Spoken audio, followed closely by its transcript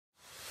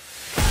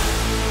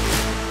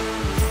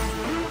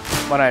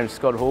My name is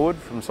Scott Horde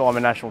from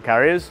Simon National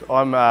Carriers.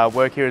 I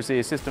work here as the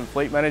Assistant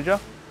Fleet Manager.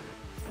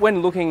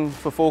 When looking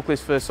for forklifts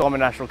for Simon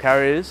National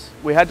Carriers,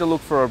 we had to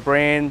look for a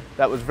brand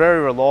that was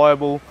very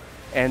reliable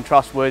and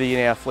trustworthy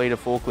in our fleet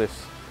of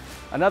forklifts.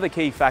 Another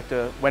key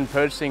factor when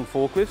purchasing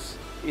forklifts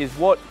is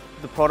what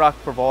the product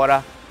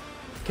provider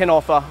can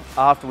offer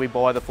after we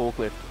buy the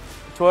forklift.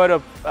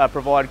 Toyota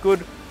provide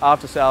good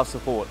after-sales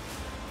support.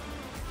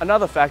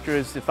 Another factor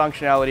is the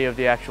functionality of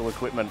the actual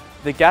equipment.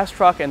 The gas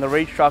truck and the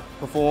reach truck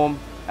perform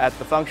at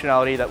the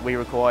functionality that we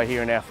require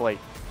here in our fleet.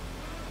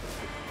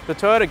 The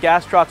Toyota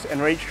gas trucks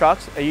and reach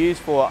trucks are used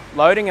for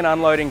loading and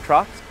unloading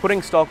trucks,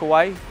 putting stock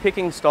away,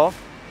 picking stock,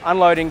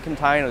 unloading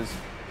containers,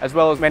 as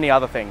well as many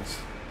other things.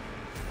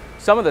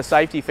 Some of the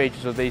safety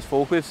features of these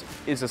forklifts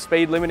is the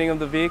speed limiting of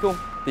the vehicle,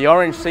 the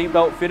orange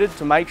seatbelt fitted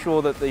to make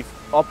sure that the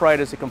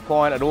operators are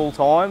compliant at all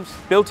times,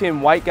 built-in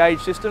weight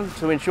gauge system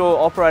to ensure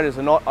operators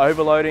are not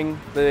overloading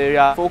the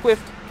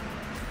forklift.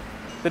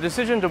 The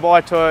decision to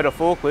buy Toyota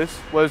forklifts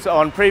was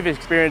on previous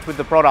experience with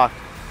the product.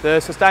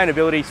 The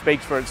sustainability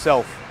speaks for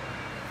itself.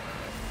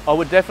 I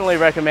would definitely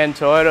recommend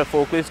Toyota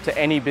forklifts to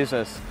any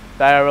business.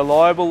 They are a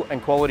reliable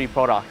and quality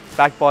product,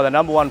 backed by the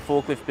 #1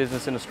 forklift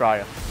business in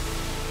Australia.